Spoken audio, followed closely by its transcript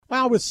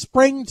Now with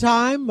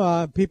springtime,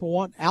 people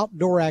want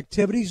outdoor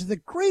activities. The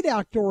great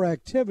outdoor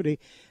activity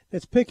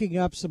that's picking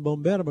up some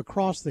momentum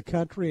across the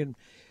country, and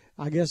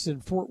I guess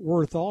in Fort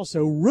Worth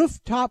also,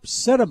 rooftop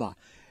cinema.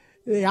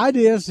 The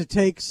idea is to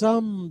take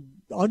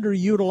some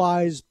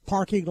underutilized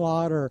parking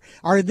lot, or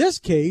in this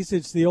case,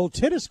 it's the old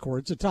tennis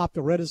courts atop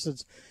the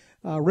Renaissance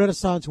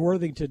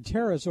Worthington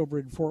Terrace over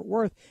in Fort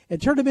Worth, and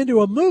turn them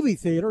into a movie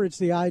theater. It's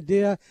the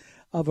idea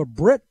of a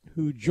Brit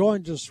who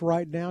joins us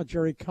right now.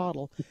 Gerry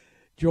Cottle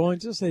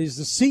joins us. He's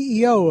the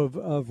CEO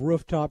of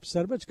Rooftop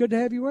Cinema. It's good to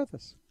have you with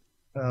us.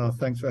 Oh,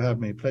 thanks for having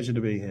me. Pleasure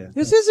to be here.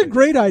 This is a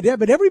great idea,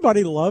 but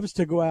everybody loves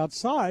to go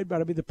outside. But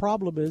I mean, the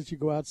problem is you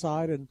go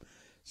outside and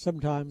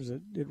sometimes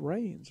it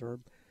rains, or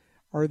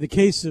in the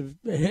case of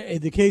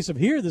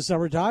here in the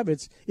summertime,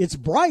 it's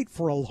bright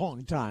for a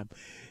long time.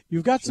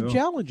 You've got some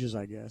challenges,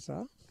 I guess,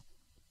 huh?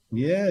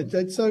 Yeah,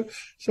 so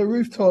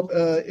Rooftop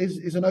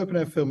is an open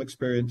air film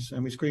experience,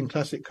 and we screen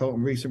classic, cult,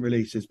 and recent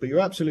releases. But you're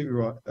absolutely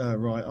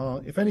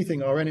right. If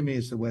anything, our enemy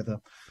is the weather.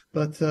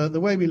 But the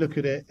way we look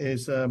at it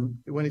is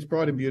when it's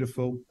bright and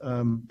beautiful,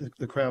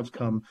 the crowds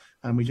come,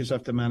 and we just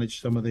have to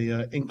manage some of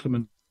the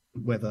inclement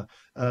weather.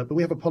 But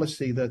we have a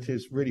policy that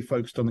is really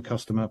focused on the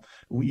customer.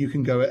 You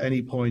can go at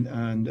any point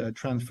and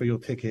transfer your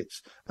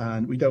tickets,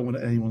 and we don't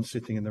want anyone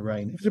sitting in the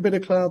rain. If it's a bit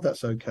of cloud,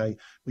 that's okay.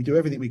 We do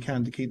everything we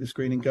can to keep the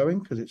screening going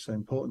because it's so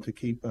important to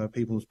keep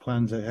people's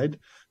plans ahead.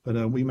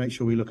 But we make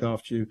sure we look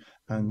after you,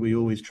 and we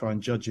always try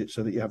and judge it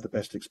so that you have the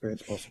best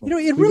experience possible. You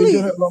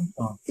know,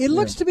 it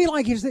looks to me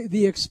like it's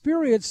the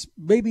experience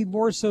maybe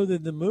more so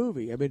than the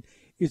movie. I mean,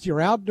 it's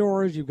you're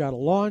outdoors, you've got a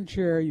lawn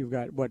chair, you've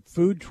got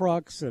food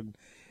trucks, and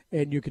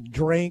you can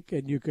drink,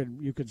 and you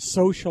can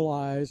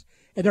socialize,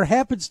 and there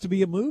happens to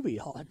be a movie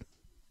on.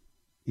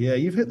 Yeah,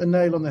 you've hit the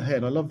nail on the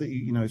head. I love that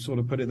you sort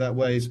of put it that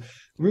way.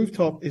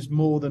 Rooftop is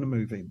more than a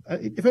movie.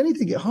 If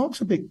anything, it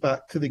harks a bit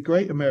back to the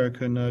great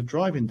American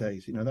drive-in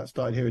days. That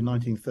started here in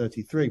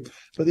 1933.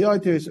 But the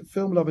idea is that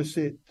film lovers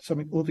see it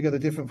something altogether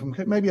different from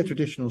maybe a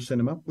traditional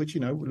cinema, which,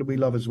 we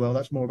love as well.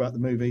 That's more about the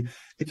movie.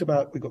 It's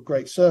about, we've got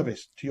great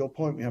service. To your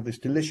point, we have this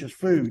delicious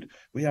food.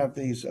 We have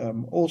these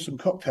awesome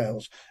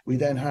cocktails. We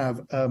then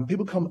have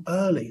people come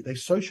early. They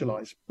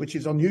socialize, which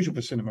is unusual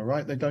for cinema,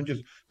 right? They don't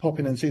just pop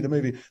in and see the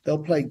movie.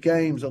 They'll play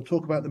games. They'll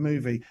talk about the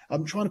movie.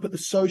 I'm trying to put the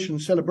social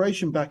and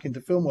celebration back into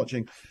film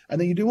watching.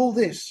 And then you do all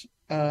this,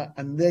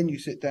 and then you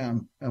sit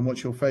down and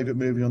watch your favorite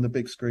movie on the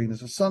big screen as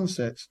the sun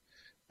sets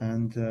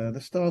and the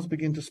stars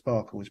begin to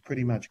sparkle. It's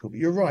pretty magical. But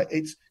you're right.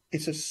 It's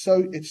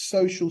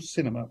social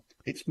cinema.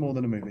 It's more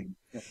than a movie.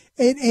 Yeah.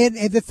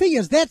 And the thing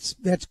is,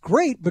 that's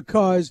great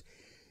because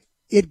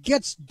it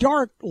gets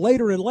dark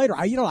later and later.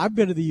 I've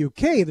been to the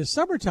UK in the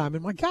summertime,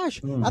 and my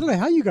gosh, I don't know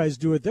how you guys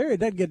do it there. It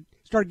doesn't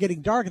start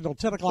getting dark until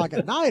 10 o'clock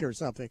at night or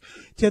something.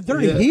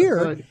 10:30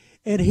 here. Right.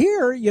 And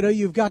here,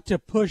 you've got to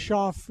push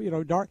off,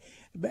 dark.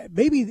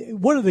 Maybe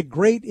one of the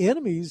great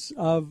enemies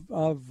of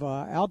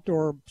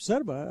outdoor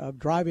cinema, of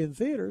drive-in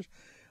theaters,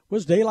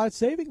 was daylight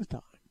savings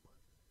time.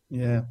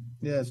 Yeah,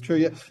 it's true.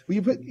 Yeah,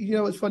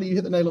 well, it's funny. You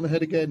hit the nail on the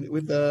head again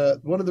with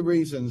one of the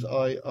reasons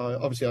I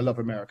obviously I love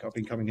America. I've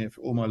been coming here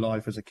for all my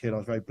life as a kid. I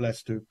was very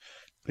blessed to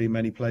be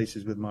many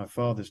places with my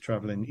father's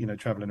traveling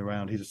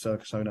around. He's a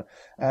circus owner.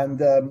 And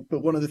but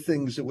one of the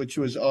things which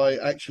was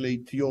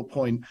to your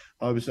point,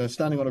 I was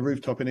standing on a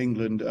rooftop in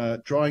England,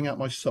 drying out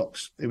my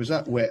socks. It was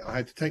that wet. I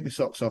had to take my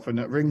socks off and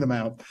wring them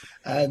out.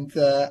 And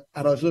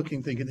I was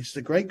looking, thinking, this is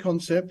a great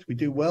concept. We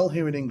do well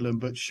here in England,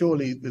 but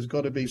surely there's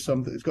got to be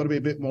something. It's got to be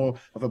a bit more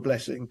of a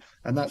blessing.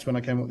 And that's when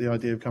I came up with the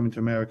idea of coming to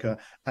America.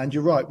 And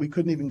you're right, we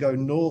couldn't even go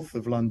north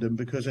of London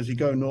because as you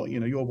go north,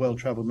 you're a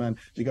well-traveled man.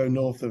 As you go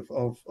north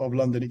of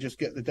London,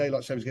 the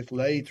daylight savings gets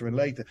later and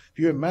later. If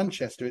you're in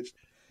Manchester,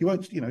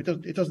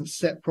 it doesn't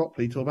set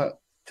properly till about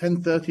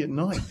 10:30 at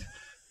night.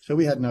 So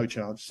we had no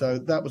chance. So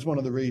that was one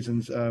of the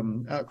reasons. Out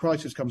of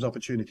crisis comes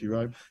opportunity,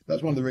 right?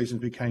 That's one of the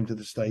reasons we came to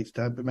the States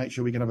to make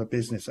sure we can have a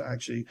business that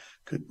actually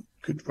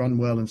could run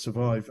well and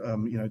survive.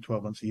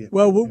 12 months a year.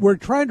 Well, we're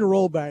trying to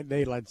roll back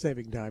daylight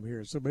saving time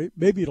here, so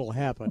maybe it'll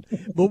happen.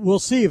 But we'll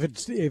see if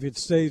it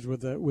stays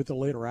with the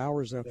later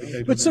hours. Though.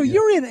 But so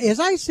you're in, as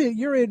I said,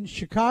 you're in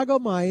Chicago,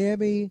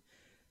 Miami,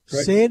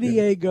 correct. San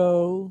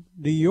Diego,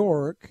 New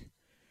York.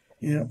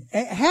 Yeah.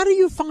 How do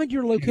you find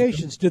your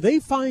locations? Do they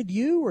find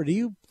you, or do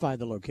you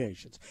find the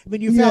locations? I mean,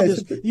 you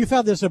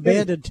found this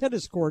abandoned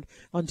tennis court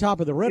on top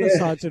of the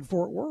Renaissance in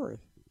Fort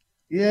Worth.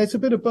 Yeah, it's a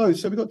bit of both.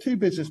 So we've got two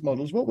business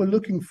models. What we're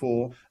looking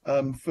for,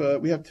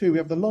 we have two. We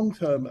have the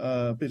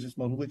long-term business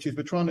model, which is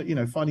we're trying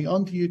to, finding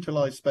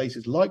underutilized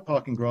spaces like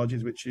parking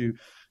garages, which you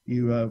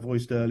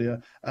voiced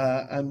earlier,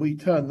 and we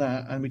turn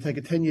that and we take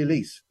a 10-year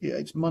lease. Yeah,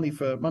 it's money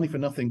for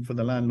nothing for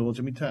the landlords,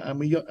 and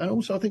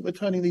also I think we're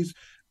turning these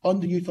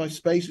underutilized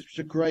spaces which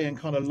are grey and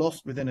kind of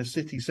lost within a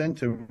city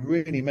centre,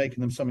 really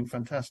making them something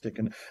fantastic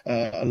and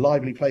a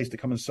lively place to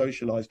come and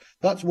socialise.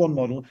 That's one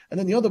model, and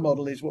then the other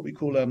model is what we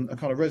call a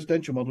kind of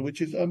residential model,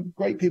 which is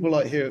great people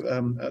like here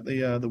at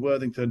the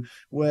Worthington,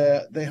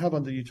 where they have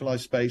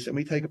underutilized space, and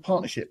we take a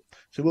partnership.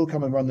 So we'll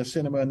come and run the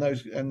cinema, and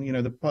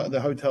the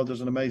hotel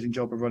does an amazing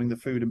job of running the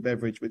food and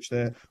beverage, which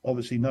they're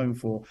obviously known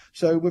for.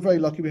 So we're very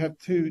lucky. We have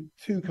two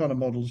kind of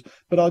models,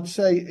 but I'd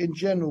say in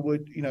general,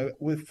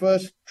 we're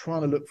first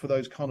trying to look for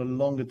those kind of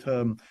longer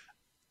term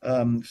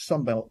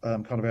Sunbelt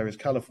kind of areas,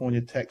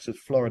 California, Texas,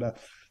 Florida.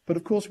 But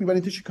of course, we went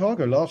into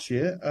Chicago last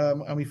year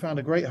and we found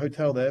a great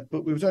hotel there,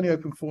 but we was only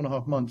open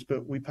 4.5 months,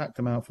 but we packed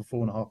them out for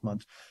 4.5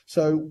 months.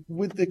 So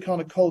with the kind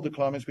of colder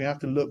climates, we have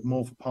to look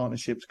more for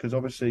partnerships, because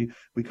obviously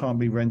we can't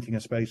be renting a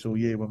space all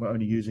year when we're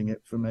only using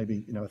it for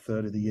maybe, a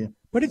third of the year.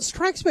 But it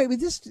strikes me, I mean,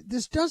 this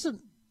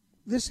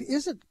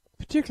isn't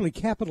particularly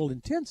capital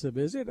intensive,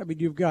 is it? I mean,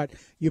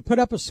 you put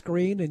up a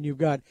screen, and you've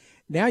got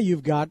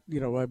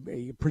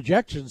a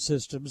projection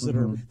systems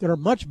that are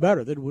much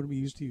better than when we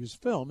used to use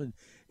film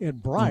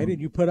and bright, and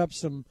you put up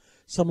some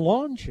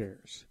lawn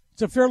chairs.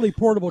 It's a fairly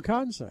portable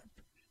concept.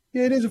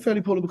 Yeah, it is a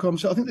fairly portable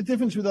concept. I think the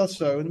difference with us,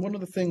 though, and one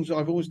of the things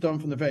I've always done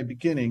from the very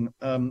beginning,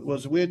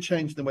 was we're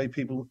changing the way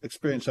people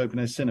experience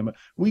open-air cinema.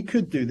 We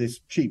could do this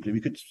cheaply.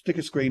 We could stick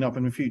a screen up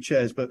and a few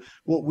chairs, but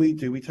what we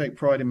do, we take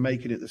pride in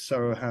making it the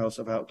Soho House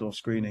of outdoor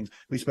screenings.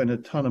 We spend a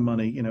ton of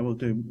money. We'll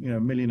do,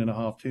 $1.5 million,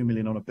 $2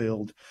 million on a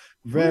build.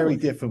 Very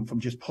different from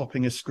just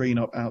popping a screen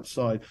up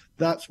outside.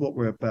 That's what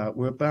we're about.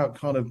 We're about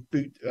kind of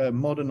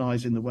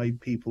modernizing the way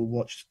people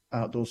watch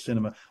outdoor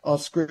cinema. Our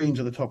screens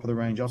are the top of the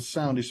range. Our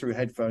sound is through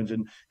headphones,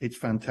 and it's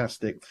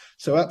fantastic.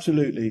 So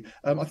absolutely.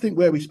 I think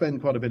where we spend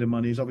quite a bit of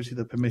money is obviously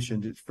the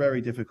permissions. It's very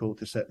difficult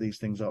to set these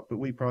things up, but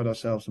we pride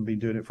ourselves on being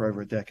doing it for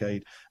over a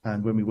decade.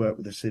 And when we work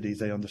with the cities,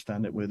 they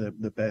understand that we're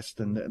the best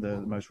and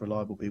the most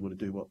reliable people to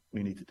do what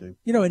we need to do.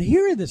 And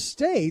here in the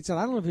States, and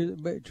I don't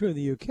know if it's true in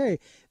the UK,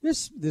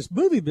 this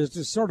movie business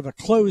is sort of a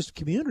closed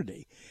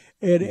community.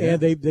 And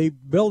they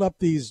build up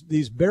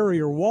these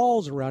barrier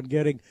walls around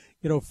getting,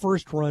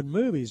 first run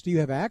movies. Do you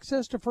have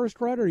access to first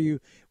run, or are you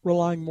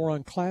relying more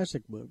on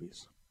classic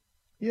movies?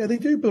 Yeah, they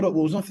do build up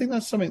walls. And I think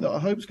that's something that I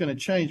hope is going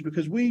to change,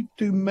 because we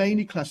do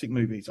mainly classic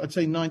movies. I'd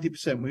say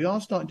 90%. We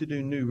are starting to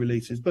do new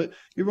releases, but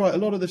you're right. A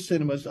lot of the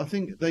cinemas, I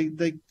think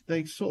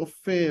they sort of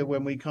fear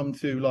when we come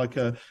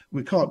to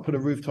we can't put a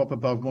rooftop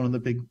above one of the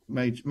big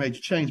major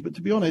chains. But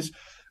to be honest,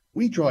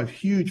 we drive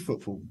huge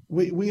footfall.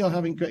 We are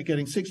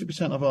getting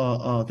 60% of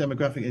our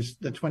demographic is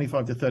the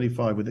 25 to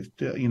 35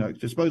 with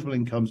disposable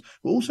incomes.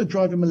 We're also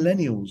driving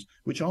millennials,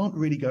 which aren't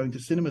really going to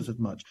cinemas as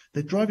much.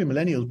 They're driving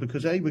millennials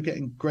because we're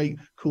getting great,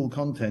 cool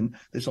content,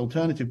 this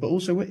alternative, but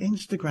also we're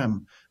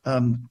Instagram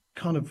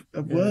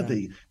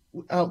worthy.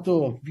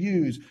 Outdoor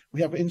views,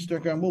 we have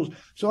Instagram walls.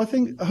 So I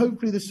think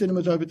hopefully the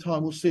cinemas over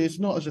time will see us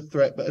not as a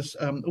threat, but as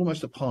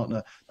almost a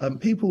partner.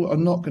 People are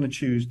not going to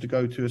choose to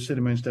go to a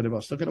cinema instead of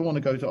us. They're going to want to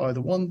go to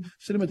either one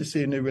cinema to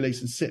see a new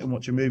release and sit and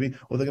watch a movie,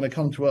 or they're going to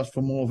come to us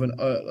for more of an,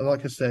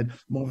 like I said,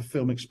 more of a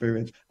film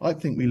experience. I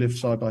think we live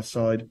side by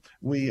side.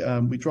 We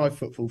drive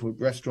footfall for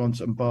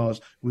restaurants and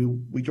bars.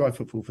 We drive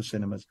footfall for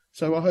cinemas.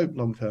 So I hope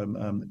long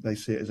term they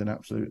see it as an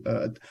absolute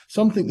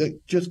something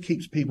that just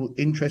keeps people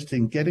interested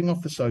in getting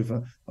off the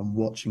sofa and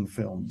watching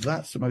film.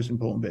 That's the most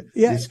important bit.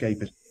 Yeah. The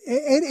escapism.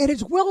 And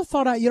it's well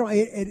thought out.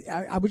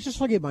 I was just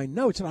looking at my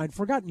notes, and I'd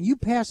forgotten you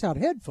pass out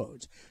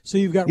headphones. So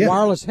you've got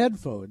wireless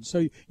headphones.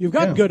 So you've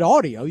got good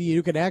audio.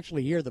 You can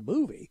actually hear the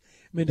movie.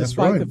 I mean,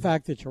 despite the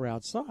fact that you're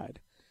outside.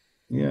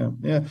 Yeah.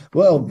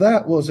 Well,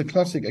 that was a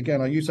classic.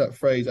 Again, I use that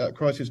phrase, "Out of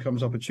crisis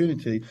comes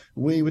opportunity."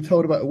 We were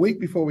told about a week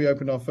before we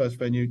opened our first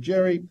venue,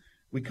 Gerry,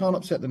 we can't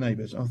upset the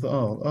neighbours. I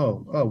thought,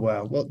 oh,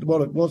 wow,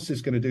 what's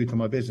this going to do to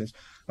my business?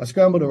 I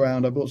scrambled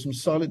around. I bought some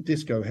silent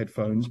disco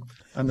headphones,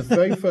 and the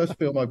very first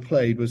film I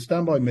played was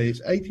Stand By Me.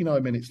 It's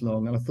 89 minutes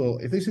long, and I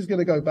thought, if this is going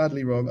to go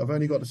badly wrong, I've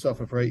only got to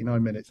suffer for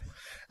 89 minutes.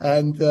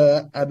 And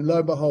lo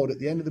and behold, at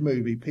the end of the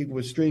movie, people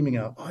were streaming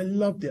out. I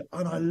loved it,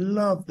 and I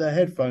loved their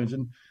headphones,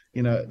 and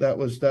that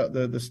was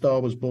the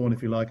star was born,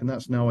 if you like, and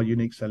that's now a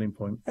unique selling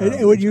point.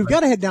 And when you've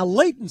got to have now,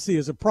 latency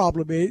is a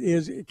problem.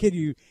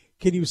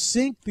 Can you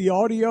sync the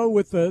audio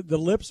with the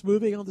lips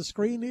moving on the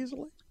screen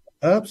easily?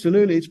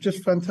 Absolutely. It's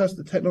just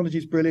fantastic. The technology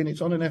is brilliant. It's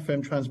on an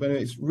FM transmitter.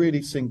 It's really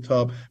synced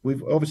up.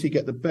 We've obviously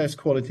get the best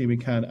quality we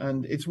can.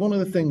 And it's one of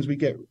the things we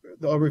get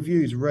our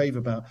reviews rave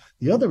about.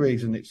 The other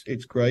reason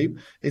it's great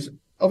is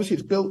obviously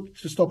it's built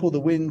to stop all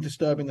the wind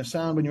disturbing the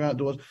sound when you're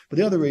outdoors. But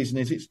the other reason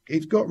is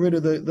it's got rid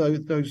of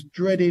those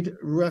dreaded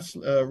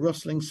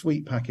rustling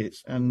sweet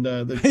packets and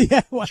the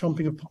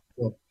chomping of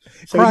popcorn.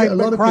 So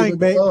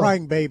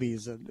crying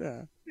babies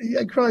and.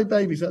 Yeah, crying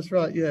babies. That's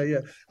right. Yeah.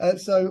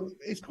 So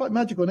it's quite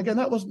magical. And again,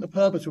 that wasn't the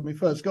purpose when we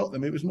first got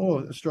them. It was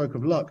more a stroke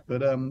of luck.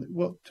 But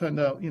what turned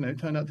out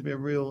to be a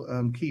real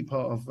key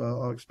part of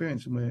our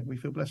experience, and we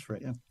feel blessed for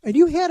it. Yeah. And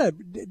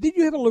did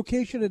you have a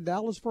location in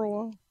Dallas for a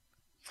while?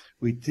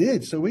 We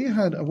did. So we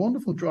had a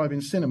wonderful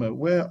drive-in cinema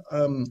where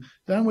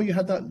down where you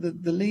had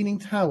the leaning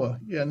tower,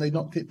 yeah, and they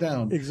knocked it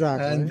down.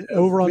 Exactly. And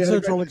Over on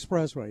Central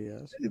Expressway,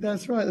 yes.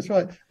 That's right. That's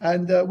right.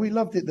 And we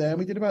loved it there. And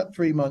we did about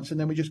 3 months, and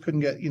then we just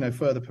couldn't get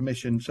further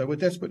permission. So we're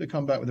desperate to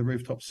come back with a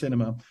rooftop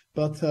cinema.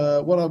 But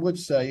what I would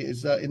say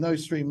is that in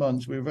those 3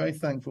 months, we were very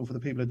thankful for the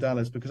people of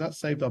Dallas because that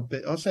saved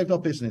our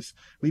business.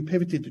 We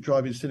pivoted to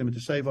drive-in cinema to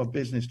save our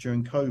business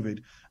during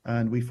COVID,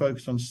 and we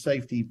focused on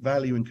safety,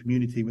 value, and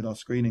community with our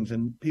screenings.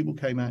 And people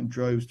came out in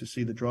droves to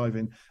see the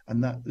drive-in,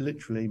 and that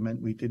literally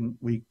meant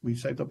we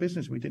saved our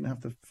business. We didn't have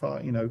to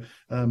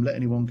let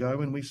anyone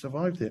go, and we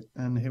survived it.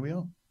 And here we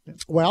are. Yeah.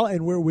 Well,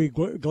 and we're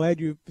glad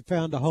you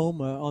found a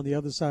home on the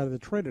other side of the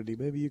Trinity.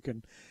 Maybe you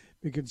can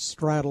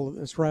straddle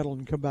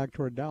and come back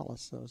toward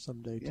Dallas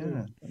someday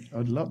too.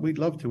 Yeah, we'd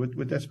love to.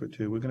 We're desperate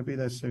to. We're going to be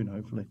there soon,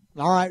 hopefully.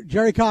 All right,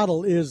 Gerry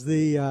Cottle is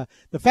the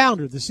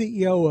founder, the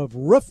CEO of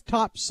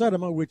Rooftop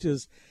Cinema, which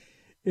is,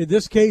 in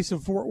this case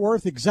of Fort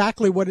Worth,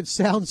 exactly what it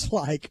sounds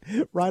like,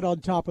 right on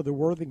top of the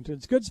Worthington.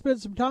 It's good to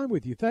spend some time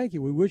with you. Thank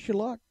you. We wish you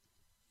luck.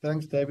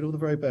 Thanks, David. All the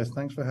very best.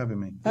 Thanks for having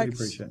me. Really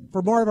appreciate it.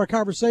 For more of our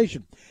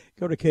conversation,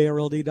 go to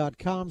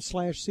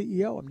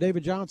krld.com/CEO. I'm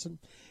David Johnson,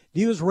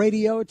 News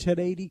Radio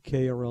 1080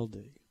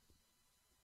 KRLD.